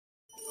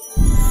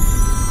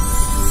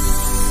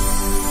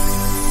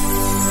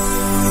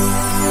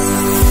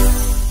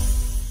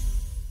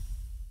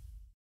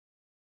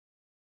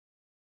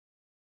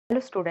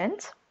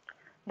students.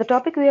 The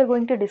topic we are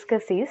going to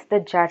discuss is the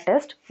jar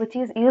test, which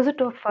is used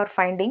for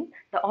finding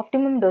the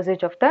optimum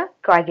dosage of the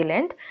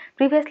coagulant.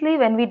 Previously,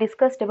 when we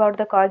discussed about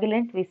the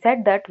coagulant, we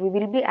said that we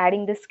will be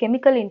adding this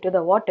chemical into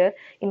the water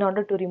in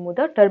order to remove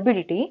the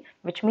turbidity,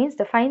 which means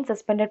the fine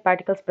suspended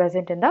particles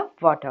present in the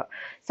water.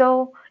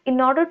 So, in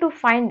order to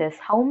find this,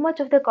 how much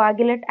of the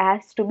coagulant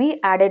has to be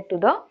added to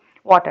the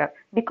water?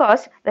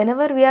 Because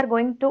whenever we are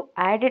going to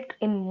add it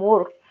in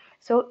more,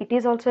 so it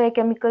is also a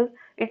chemical,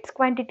 its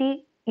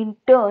quantity in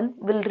turn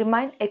will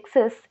remain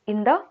excess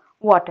in the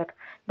water,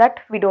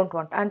 that we don't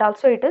want, and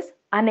also it is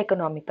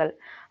uneconomical.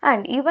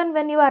 And even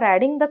when you are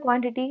adding the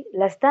quantity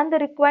less than the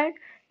required,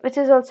 which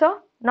is also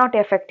not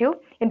effective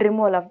in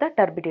removal of the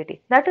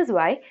turbidity. That is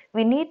why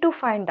we need to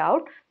find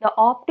out the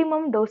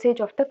optimum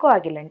dosage of the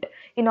coagulant.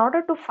 In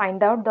order to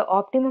find out the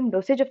optimum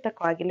dosage of the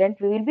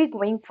coagulant, we will be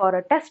going for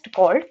a test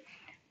called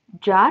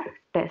jar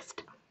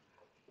test.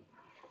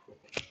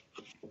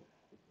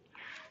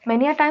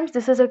 Many a times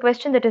this is a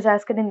question that is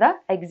asked in the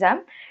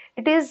exam.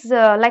 It is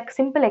like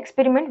simple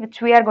experiment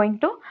which we are going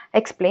to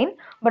explain,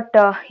 but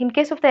in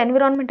case of the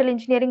environmental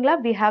engineering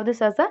lab, we have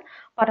this as a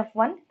part of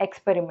one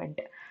experiment.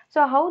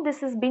 So how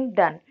this is being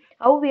done,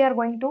 how we are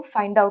going to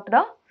find out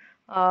the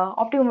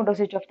optimum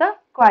dosage of the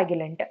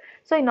coagulant.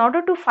 So in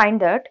order to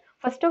find that,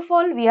 first of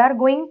all we are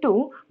going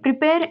to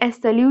prepare a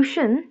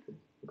solution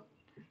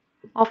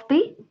of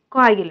the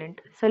coagulant.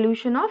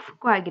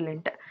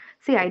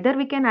 See, either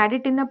we can add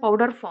it in a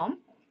powder form.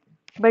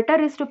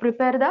 Better is to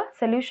prepare the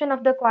solution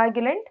of the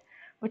coagulant,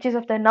 which is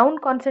of the known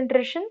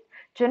concentration.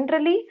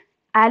 Generally,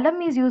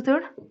 alum is used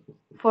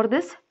for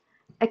this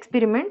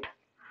experiment.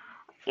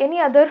 Any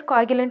other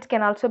coagulants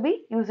can also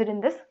be used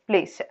in this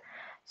place.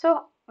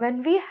 So,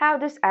 when we have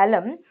this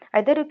alum,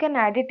 either you can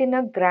add it in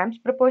a grams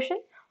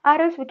proportion,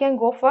 or else we can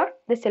go for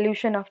the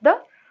solution of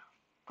the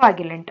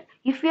coagulant.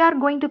 If we are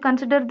going to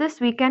consider this,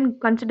 we can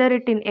consider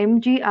it in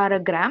mg or a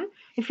gram.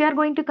 If we are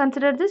going to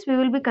consider this, we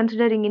will be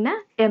considering in a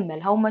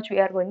ml, how much we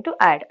are going to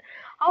add.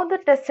 How the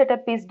test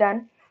setup is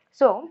done?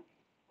 So,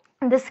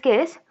 in this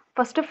case,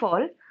 first of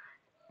all,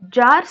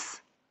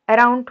 jars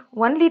around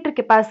 1 liter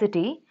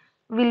capacity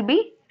will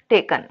be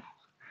taken.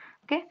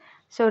 Okay,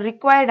 so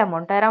required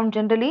amount around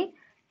generally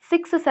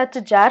 6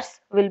 such jars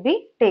will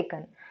be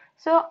taken.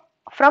 So,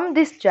 from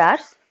these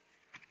jars,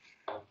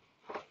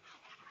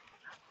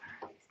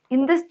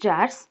 in these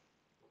jars,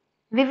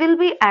 we will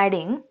be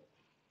adding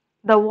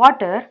the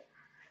water,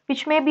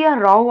 which may be a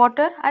raw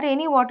water or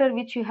any water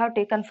which you have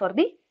taken for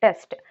the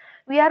test.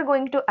 We are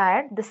going to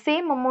add the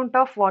same amount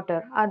of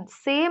water or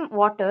same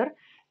water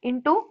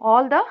into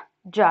all the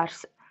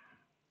jars.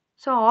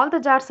 So all the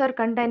jars are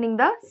containing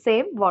the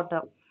same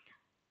water.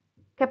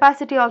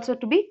 Capacity also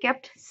to be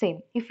kept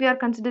same. If we are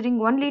considering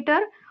 1 liter,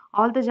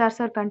 all the jars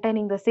are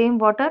containing the same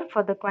water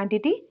for the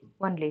quantity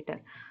 1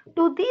 liter.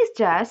 To these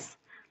jars,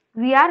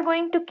 we are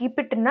going to keep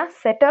it in a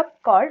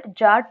setup called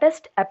jar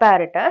test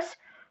apparatus,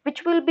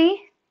 which will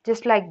be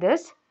just like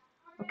this.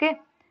 Okay,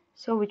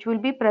 so which will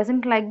be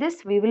present like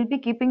this. We will be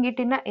keeping it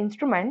in an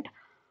instrument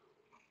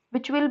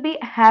which will be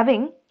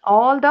having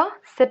all the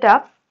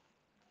setup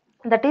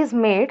that is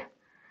made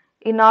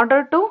in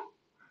order to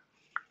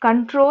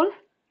control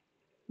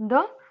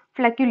the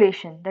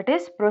flocculation, that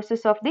is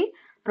process of the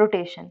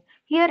rotation.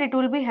 Here it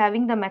will be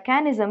having the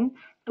mechanism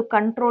to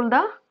control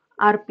the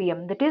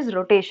RPM, that is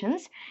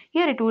rotations.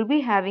 Here it will be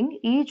having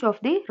each of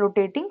the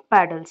rotating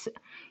paddles.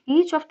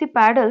 Each of the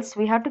paddles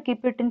we have to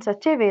keep it in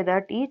such a way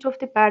that each of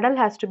the paddle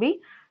has to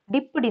be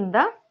dipped in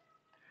the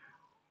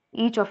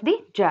each of the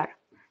jar.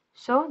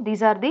 So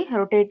these are the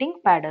rotating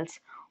paddles.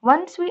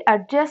 Once we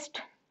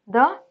adjust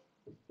the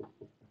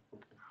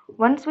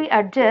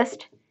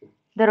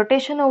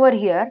rotation over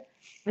here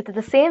with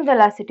the same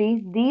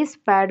velocity, these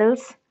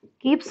paddles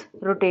keeps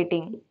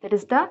rotating. That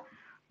is the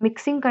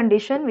mixing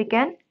condition. We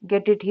can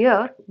get it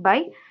here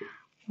by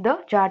the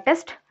jar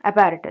test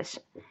apparatus.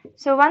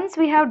 So once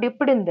we have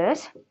dipped in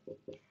this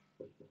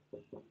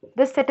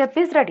setup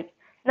is ready.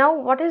 Now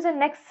what is the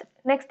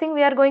next thing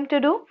we are going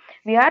to do?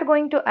 We are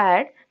going to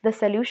add the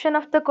solution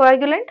of the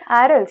coagulant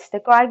or else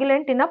the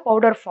coagulant in a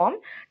powder form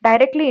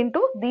directly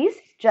into these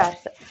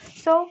jars.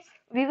 So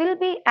we will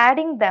be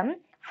adding them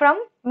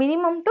from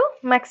minimum to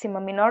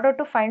maximum in order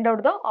to find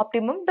out the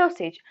optimum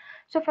dosage.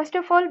 So first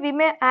of all, we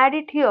may add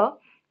it here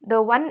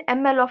the 1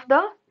 ml of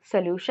the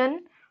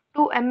solution,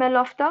 2 ml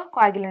of the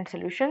coagulant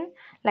solution,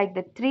 like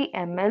the 3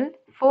 ml,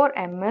 4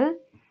 ml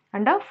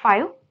and a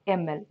 5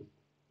 ml.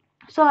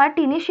 So at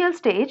initial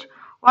stage,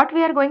 what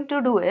we are going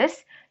to do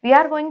is, we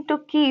are going to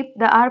keep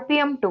the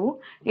RPM to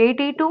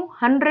 80 to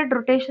 100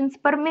 rotations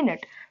per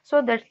minute.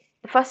 So that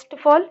First of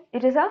all,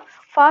 it is a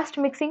fast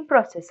mixing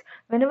process.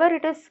 Whenever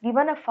it is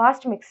given a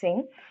fast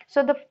mixing,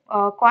 so the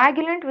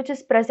coagulant which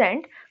is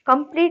present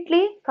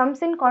completely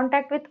comes in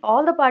contact with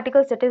all the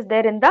particles that is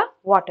there in the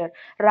water,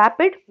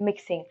 rapid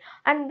mixing,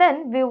 and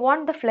then we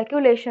want the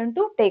flocculation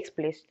to takes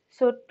place.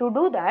 So to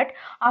do that,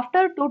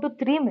 after 2 to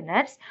 3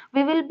 minutes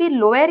we will be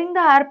lowering the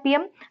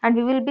rpm and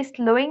we will be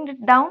slowing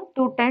it down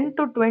to 10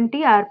 to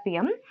 20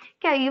 rpm.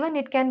 Okay, even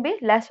it can be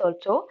less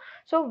also.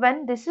 So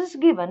when this is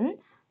given,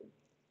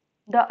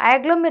 the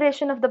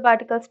agglomeration of the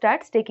particles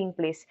starts taking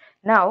place.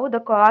 Now the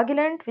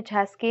coagulant which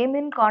has came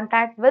in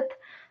contact with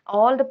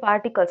all the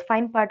particles,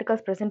 fine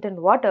particles present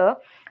in water,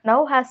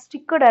 now has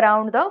stickered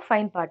around the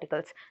fine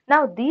particles.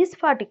 Now these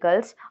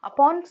particles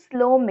upon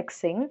slow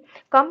mixing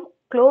come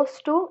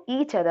close to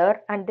each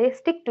other and they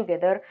stick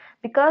together.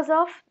 Because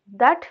of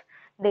that,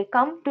 they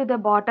come to the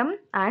bottom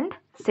and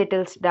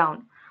settles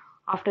down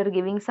after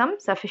giving some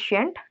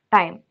sufficient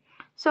time.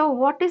 So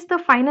what is the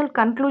final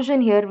conclusion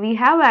here? We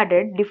have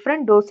added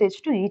different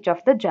dosage to each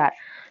of the jar.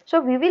 So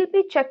we will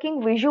be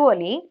checking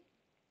visually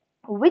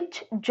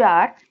which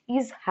jar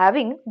is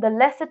having the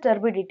less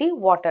turbidity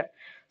water.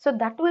 So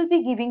that will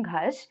be giving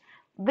us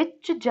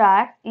which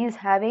jar is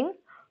having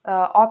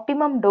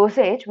optimum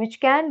dosage which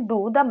can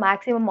do the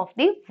maximum of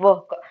the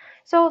work.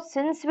 So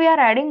since we are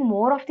adding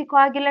more of the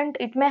coagulant,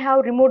 it may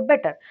have removed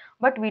better,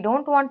 but we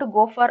don't want to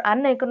go for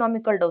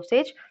uneconomical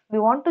dosage. We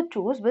want to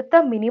choose with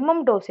the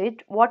minimum dosage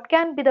what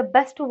can be the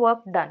best work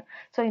done.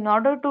 So in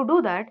order to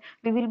do that,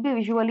 we will be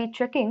visually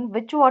checking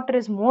which water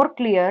is more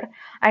clear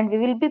and we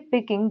will be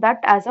picking that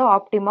as a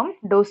optimum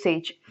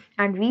dosage,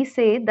 and we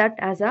say that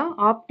as a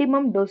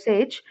optimum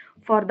dosage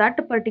for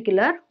that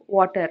particular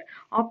water.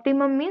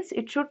 Optimum means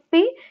it should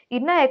be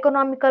in a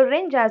economical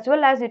range as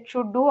well as it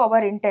should do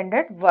our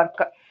intended work.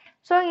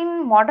 So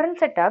in modern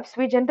setups,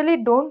 we generally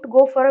don't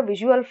go for a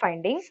visual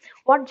finding.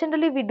 What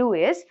generally we do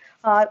is,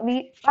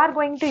 we are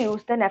going to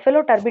use the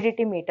nephelo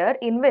turbidity meter,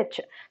 in which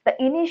the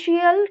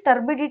initial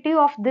turbidity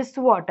of this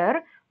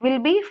water will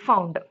be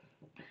found.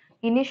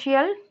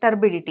 Initial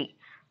turbidity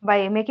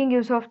by making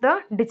use of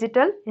the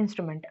digital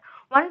instrument.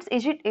 Once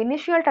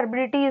initial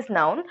turbidity is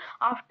known,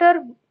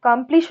 after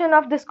completion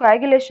of this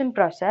coagulation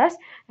process,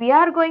 we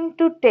are going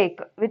to take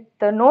with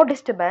no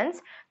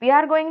disturbance, we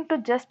are going to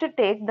just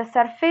take the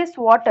surface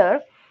water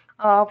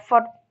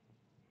for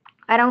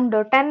around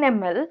 10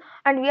 ml,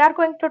 and we are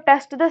going to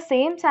test the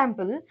same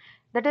sample,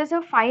 that is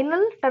a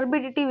final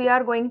turbidity we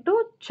are going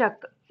to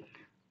check.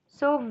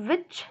 So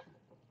which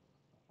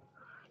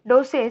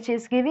dosage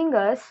is giving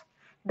us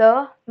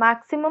the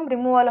maximum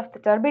removal of the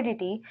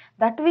turbidity,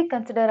 that we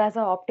consider as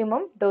a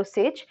optimum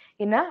dosage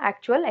in a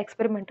actual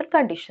experimental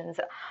conditions,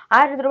 or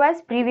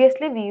otherwise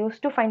previously we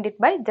used to find it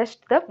by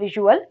just the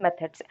visual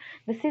methods.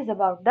 This is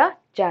about the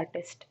jar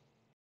test.